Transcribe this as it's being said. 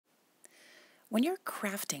When you're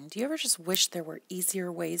crafting, do you ever just wish there were easier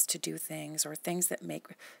ways to do things or things that make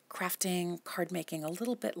crafting, card making a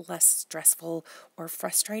little bit less stressful or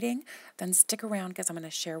frustrating? Then stick around because I'm going to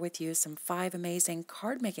share with you some 5 amazing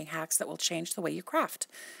card making hacks that will change the way you craft.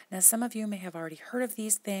 Now, some of you may have already heard of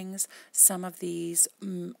these things, some of these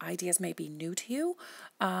ideas may be new to you,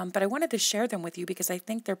 but I wanted to share them with you because I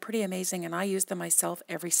think they're pretty amazing and I use them myself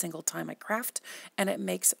every single time I craft, and it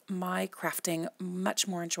makes my crafting much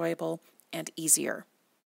more enjoyable and easier.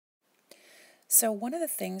 So one of the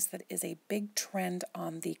things that is a big trend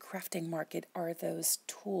on the crafting market are those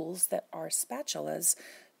tools that are spatulas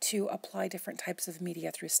to apply different types of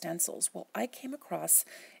media through stencils. Well, I came across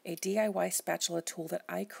a DIY spatula tool that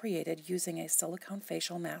I created using a silicone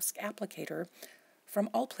facial mask applicator from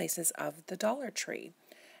all places of the Dollar Tree.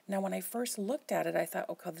 Now, when I first looked at it, I thought,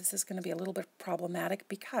 okay, this is going to be a little bit problematic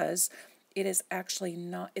because it is actually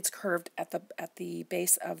not, it's curved at the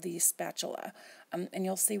base of the spatula. And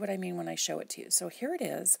you'll see what I mean when I show it to you. So here it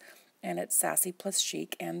is, and it's sassy plus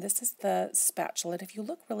chic, and this is the spatula. And if you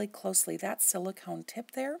look really closely, that silicone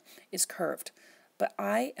tip there is curved. But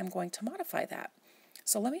I am going to modify that.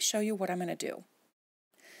 So let me show you what I'm going to do.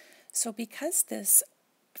 So because this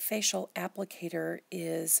facial applicator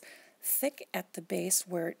is thick at the base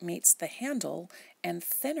where it meets the handle and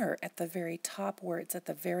thinner at the very top where it's at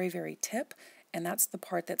the very, very tip, and that's the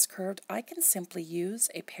part that's curved, I can simply use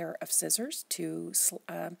a pair of scissors to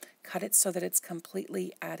cut it so that it's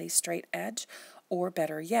completely at a straight edge, or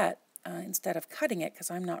better yet, instead of cutting it, because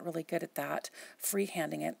I'm not really good at that,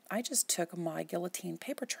 freehanding it, I just took my guillotine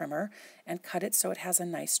paper trimmer and cut it so it has a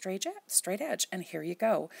nice straight edge, and here you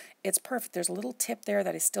go. It's perfect. There's a little tip there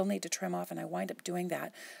that I still need to trim off, and I wind up doing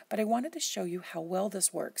that. But I wanted to show you how well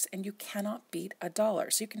this works, and you cannot beat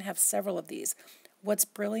 $1. So you can have several of these. What's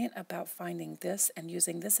brilliant about finding this and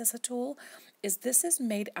using this as a tool is this is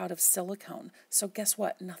made out of silicone. So guess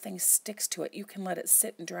what? Nothing sticks to it. You can let it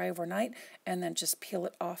sit and dry overnight and then just peel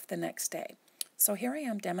it off the next day. So here I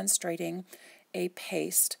am demonstrating a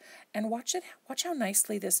paste, and watch how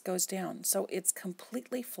nicely this goes down. So it's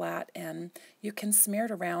completely flat and you can smear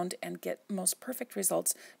it around and get most perfect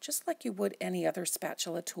results just like you would any other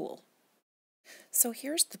spatula tool. So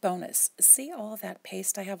here's the bonus. See all that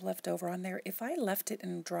paste I have left over on there? If I left it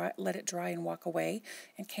and let it dry and walk away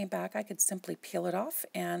and came back, I could simply peel it off,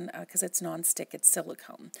 and because it's non-stick, it's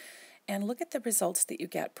silicone. And look at the results that you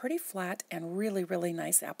get. Pretty flat and really, really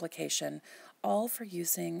nice application, all for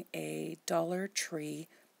using a Dollar Tree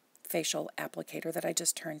facial applicator that I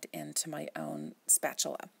just turned into my own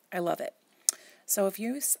spatula. I love it. So if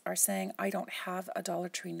you are saying, I don't have a Dollar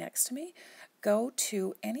Tree next to me, go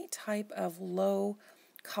to any type of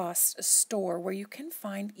low-cost store where you can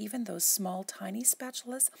find even those small, tiny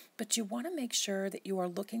spatulas, but you want to make sure that you are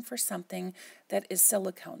looking for something that is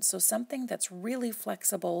silicone, so something that's really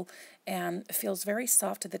flexible and feels very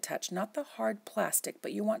soft to the touch, not the hard plastic,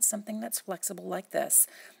 but you want something that's flexible like this.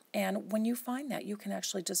 And when you find that, you can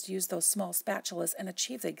actually just use those small spatulas and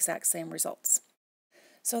achieve the exact same results.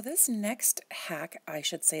 So this next hack, I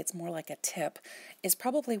should say it's more like a tip, is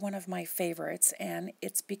probably one of my favorites, and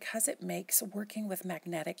it's because it makes working with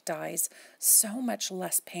magnetic dies so much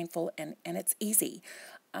less painful, and it's easy.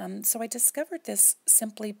 So I discovered this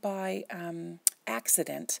simply by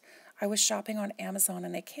accident. I was shopping on Amazon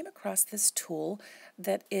and I came across this tool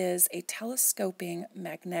that is a telescoping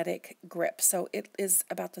magnetic grip. So it is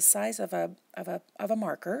about the size of a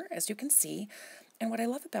marker, as you can see. And what I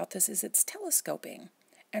love about this is it's telescoping.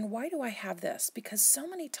 And why do I have this? Because so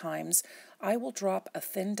many times I will drop a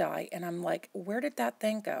thin die and I'm like, where did that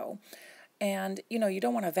thing go? And, you know, you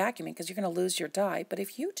don't want to vacuum it because you're going to lose your die. But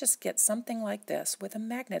if you just get something like this with a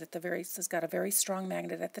magnet at the very, it's got a very strong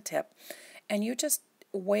magnet at the tip, and you just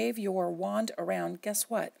wave your wand around, guess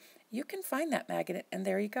what? You can find that magnet, and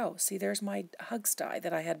there you go. See, there's my hugs die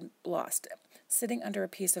that I had lost, sitting under a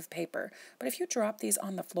piece of paper. But if you drop these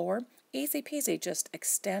on the floor, easy peasy, just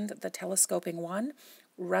extend the telescoping wand,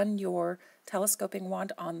 run your telescoping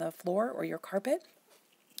wand on the floor or your carpet,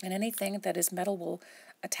 and anything that is metal will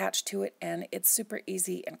attach to it, and it's super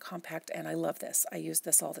easy and compact, and I love this. I use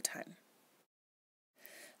this all the time.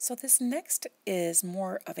 So this next is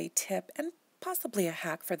more of a tip and possibly a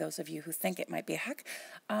hack for those of you who think it might be a hack.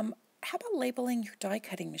 How about labeling your die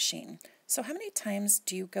cutting machine? So how many times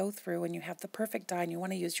do you go through and you have the perfect die and you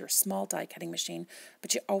want to use your small die cutting machine,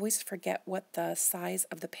 but you always forget what the size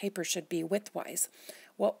of the paper should be widthwise?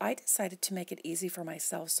 Well, I decided to make it easy for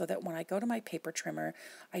myself so that when I go to my paper trimmer,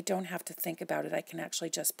 I don't have to think about it. I can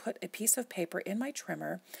actually just put a piece of paper in my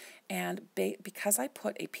trimmer, and because I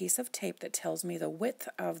put a piece of tape that tells me the width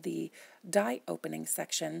of the die opening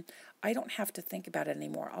section, I don't have to think about it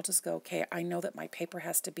anymore. I'll just go, okay, I know that my paper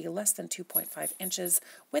has to be less than 2.5 inches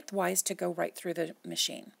width-wise to go right through the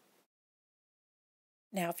machine.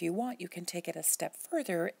 Now, if you want, you can take it a step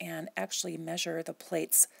further and actually measure the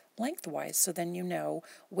plates lengthwise, so then you know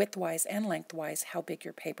widthwise and lengthwise how big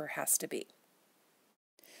your paper has to be.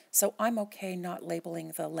 So I'm okay not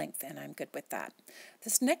labeling the length, and I'm good with that.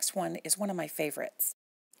 This next one is one of my favorites.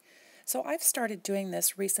 So I've started doing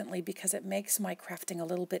this recently because it makes my crafting a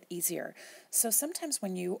little bit easier. So sometimes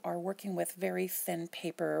when you are working with very thin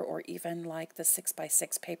paper, or even like the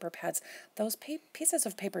 6x6 paper pads, those pieces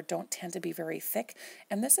of paper don't tend to be very thick.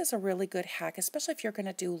 And this is a really good hack, especially if you're going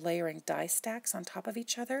to do layering die stacks on top of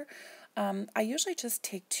each other. I usually just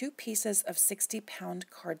take 2 pieces of 60-pound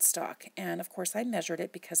cardstock, and of course I measured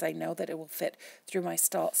it because I know that it will fit through my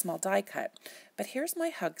small die cut. But here's my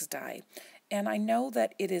hugs die. And I know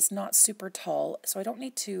that it is not super tall, so I don't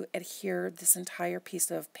need to adhere this entire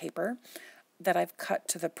piece of paper that I've cut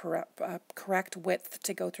to the correct width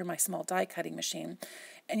to go through my small die cutting machine.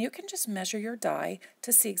 And you can just measure your die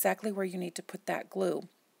to see exactly where you need to put that glue.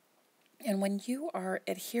 And when you are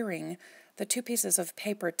adhering the 2 pieces of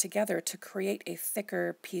paper together to create a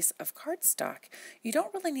thicker piece of cardstock, you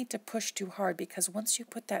don't really need to push too hard, because once you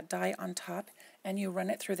put that die on top and you run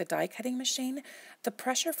it through the die cutting machine, the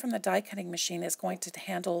pressure from the die cutting machine is going to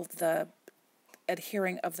handle the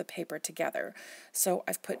adhering of the paper together. So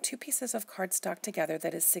I've put 2 pieces of cardstock together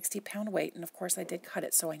that is 60-pound weight, and of course I did cut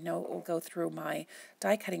it so I know it will go through my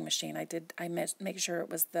die cutting machine. I make sure it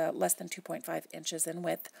was the less than 2.5 inches in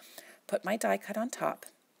width. Put my die cut on top,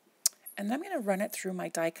 and then I'm going to run it through my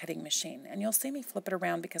die cutting machine. And you'll see me flip it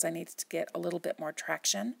around because I need to get a little bit more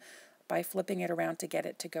traction by flipping it around to get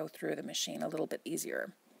it to go through the machine a little bit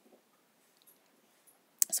easier.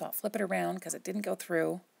 So I'll flip it around because it didn't go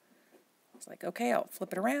through. It's like, okay, I'll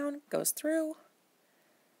flip it around, goes through.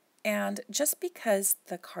 And just because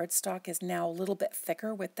the cardstock is now a little bit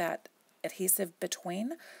thicker with that adhesive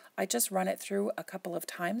between, I just run it through a couple of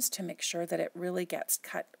times to make sure that it really gets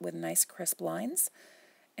cut with nice crisp lines.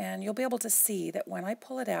 And you'll be able to see that when I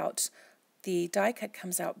pull it out, the die cut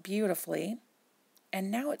comes out beautifully, and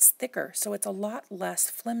now it's thicker, so it's a lot less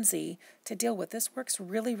flimsy to deal with. This works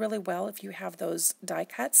really, really well if you have those die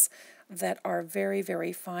cuts that are very,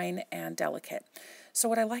 very fine and delicate. So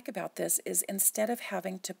what I like about this is, instead of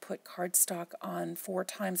having to put cardstock on 4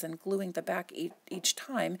 times and gluing the back each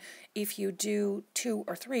time, if you do 2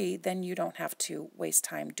 or 3, then you don't have to waste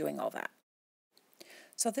time doing all that.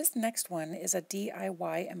 So this next one is a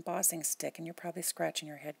DIY embossing stick, and you're probably scratching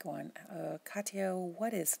your head going, Katya,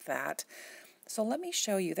 what is that? So let me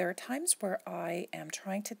show you. There are times where I am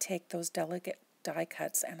trying to take those delicate die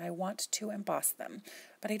cuts and I want to emboss them,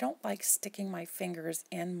 but I don't like sticking my fingers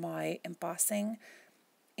in my embossing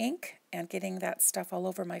ink and getting that stuff all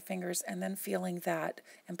over my fingers, and then feeling that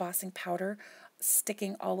embossing powder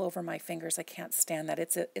sticking all over my fingers. I can't stand that.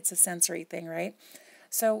 It's a sensory thing, right?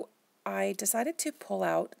 So I decided to pull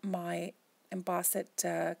out my Emboss It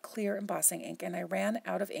clear embossing ink, and I ran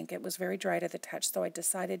out of ink. It was very dry to the touch, so I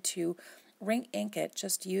decided to ring ink it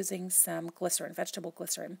just using some glycerin, vegetable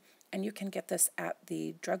glycerin. And you can get this at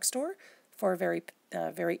the drugstore for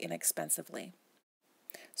very inexpensively.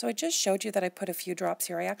 So I just showed you that I put a few drops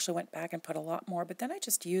here. I actually went back and put a lot more, but then I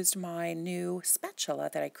just used my new spatula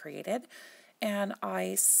that I created, and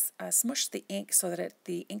I smushed the ink so that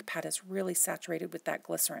the ink pad is really saturated with that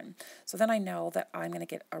glycerin. So then I know that I'm going to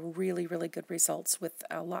get a really, really good results with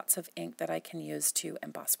lots of ink that I can use to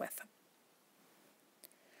emboss with.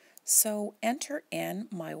 So enter in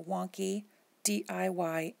my wonky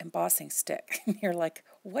DIY embossing stick. You're like,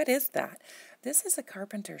 what is that? This is a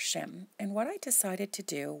carpenter shim, and what I decided to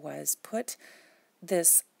do was put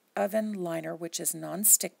this oven liner, which is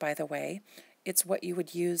non-stick, by the way. It's what you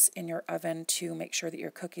would use in your oven to make sure that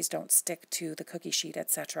your cookies don't stick to the cookie sheet,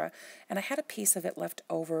 etc. And I had a piece of it left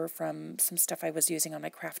over from some stuff I was using on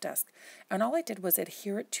my craft desk. And all I did was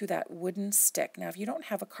adhere it to that wooden stick. Now, if you don't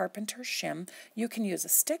have a carpenter shim, you can use a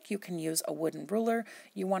stick, you can use a wooden ruler.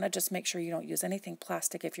 You want to just make sure you don't use anything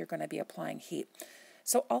plastic if you're going to be applying heat.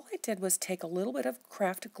 So all I did was take a little bit of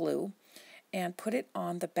craft glue and put it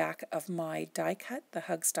on the back of my die cut, the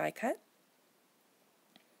Hugs die cut.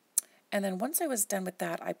 And then once I was done with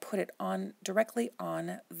that, I put it on directly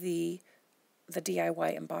on the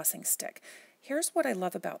DIY embossing stick. Here's what I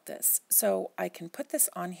love about this. So I can put this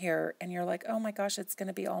on here and you're like, oh my gosh, it's going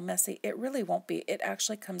to be all messy. It really won't be. It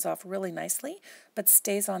actually comes off really nicely, but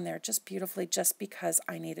stays on there just beautifully just because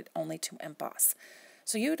I need it only to emboss.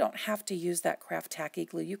 So you don't have to use that craft tacky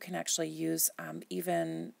glue. You can actually use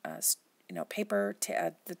even paper,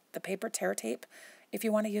 the paper tear tape if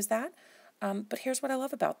you want to use that. But here's what I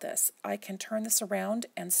love about this. I can turn this around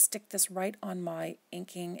and stick this right on my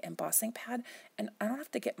inking embossing pad, and I don't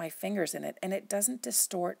have to get my fingers in it, and it doesn't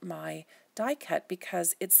distort my die cut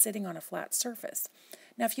because it's sitting on a flat surface.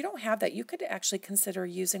 Now, if you don't have that, you could actually consider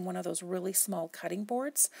using one of those really small cutting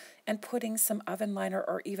boards and putting some oven liner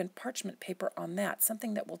or even parchment paper on that,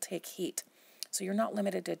 something that will take heat. So you're not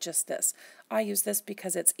limited to just this. I use this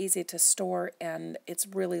because it's easy to store and it's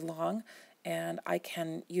really long, and I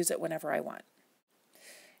can use it whenever I want.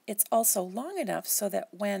 It's also long enough so that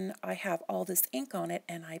when I have all this ink on it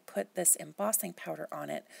and I put this embossing powder on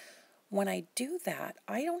it, when I do that,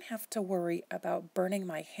 I don't have to worry about burning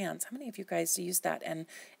my hands. How many of you guys use that? And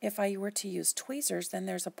if I were to use tweezers, then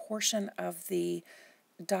there's a portion of the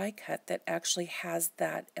die cut that actually has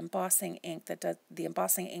that embossing ink, that does the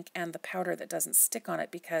embossing ink and the powder that doesn't stick on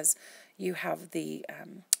it because you have the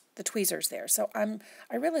tweezers there. So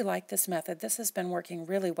I really like this method. This has been working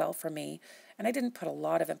really well for me. And I didn't put a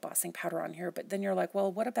lot of embossing powder on here, but then you're like,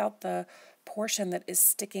 well, what about the portion that is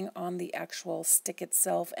sticking on the actual stick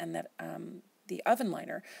itself and that the oven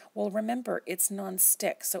liner? Well, remember, it's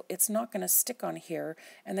non-stick, so it's not going to stick on here,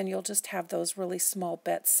 and then you'll just have those really small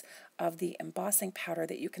bits of the embossing powder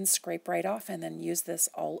that you can scrape right off and then use this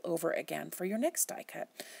all over again for your next die cut.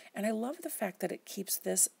 And I love the fact that it keeps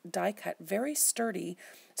this die cut very sturdy,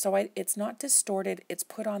 so it's not distorted, it's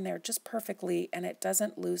put on there just perfectly, and it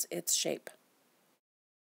doesn't lose its shape.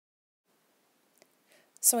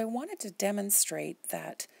 So I wanted to demonstrate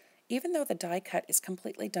that even though the die cut is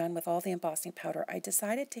completely done with all the embossing powder, I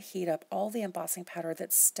decided to heat up all the embossing powder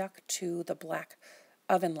that's stuck to the black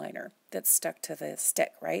oven liner that's stuck to the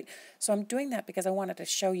stick, right? So I'm doing that because I wanted to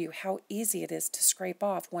show you how easy it is to scrape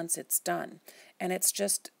off once it's done. And it's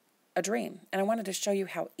just a dream. And I wanted to show you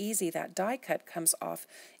how easy that die cut comes off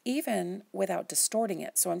even without distorting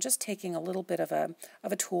it. So I'm just taking a little bit of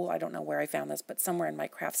a tool. I don't know where I found this, but somewhere in my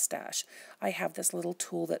craft stash I have this little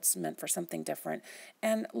tool that's meant for something different.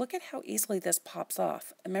 And look at how easily this pops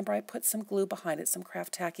off. Remember, I put some glue behind it, some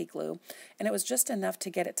craft tacky glue, and it was just enough to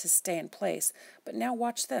get it to stay in place. But now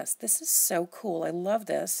watch this. This is so cool. I love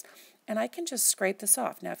this. And I can just scrape this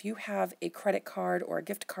off. Now, if you have a credit card or a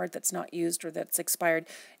gift card that's not used or that's expired,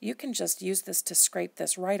 you can just use this to scrape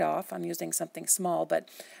this right off. I'm using something small, but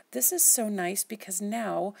this is so nice because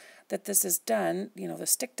now that this is done, you know, the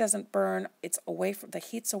stick doesn't burn, it's away from, the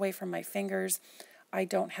heat's away from my fingers. I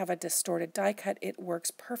don't have a distorted die cut. It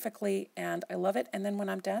works perfectly, and I love it. And then when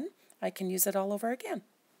I'm done, I can use it all over again.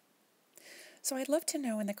 So I'd love to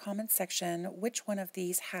know in the comments section which one of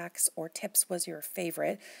these hacks or tips was your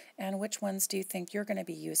favorite, and which ones do you think you're going to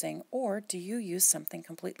be using, or do you use something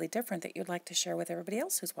completely different that you'd like to share with everybody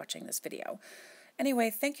else who's watching this video?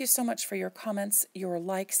 Anyway, thank you so much for your comments, your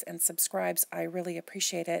likes, and subscribes. I really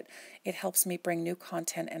appreciate it. It helps me bring new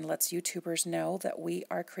content and lets YouTubers know that we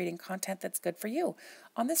are creating content that's good for you.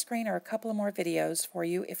 On the screen are a couple of more videos for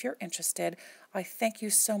you if you're interested. I thank you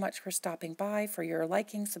so much for stopping by, for your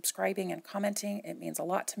liking, subscribing, and commenting. It means a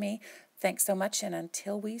lot to me. Thanks so much, and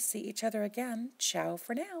until we see each other again, ciao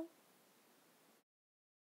for now.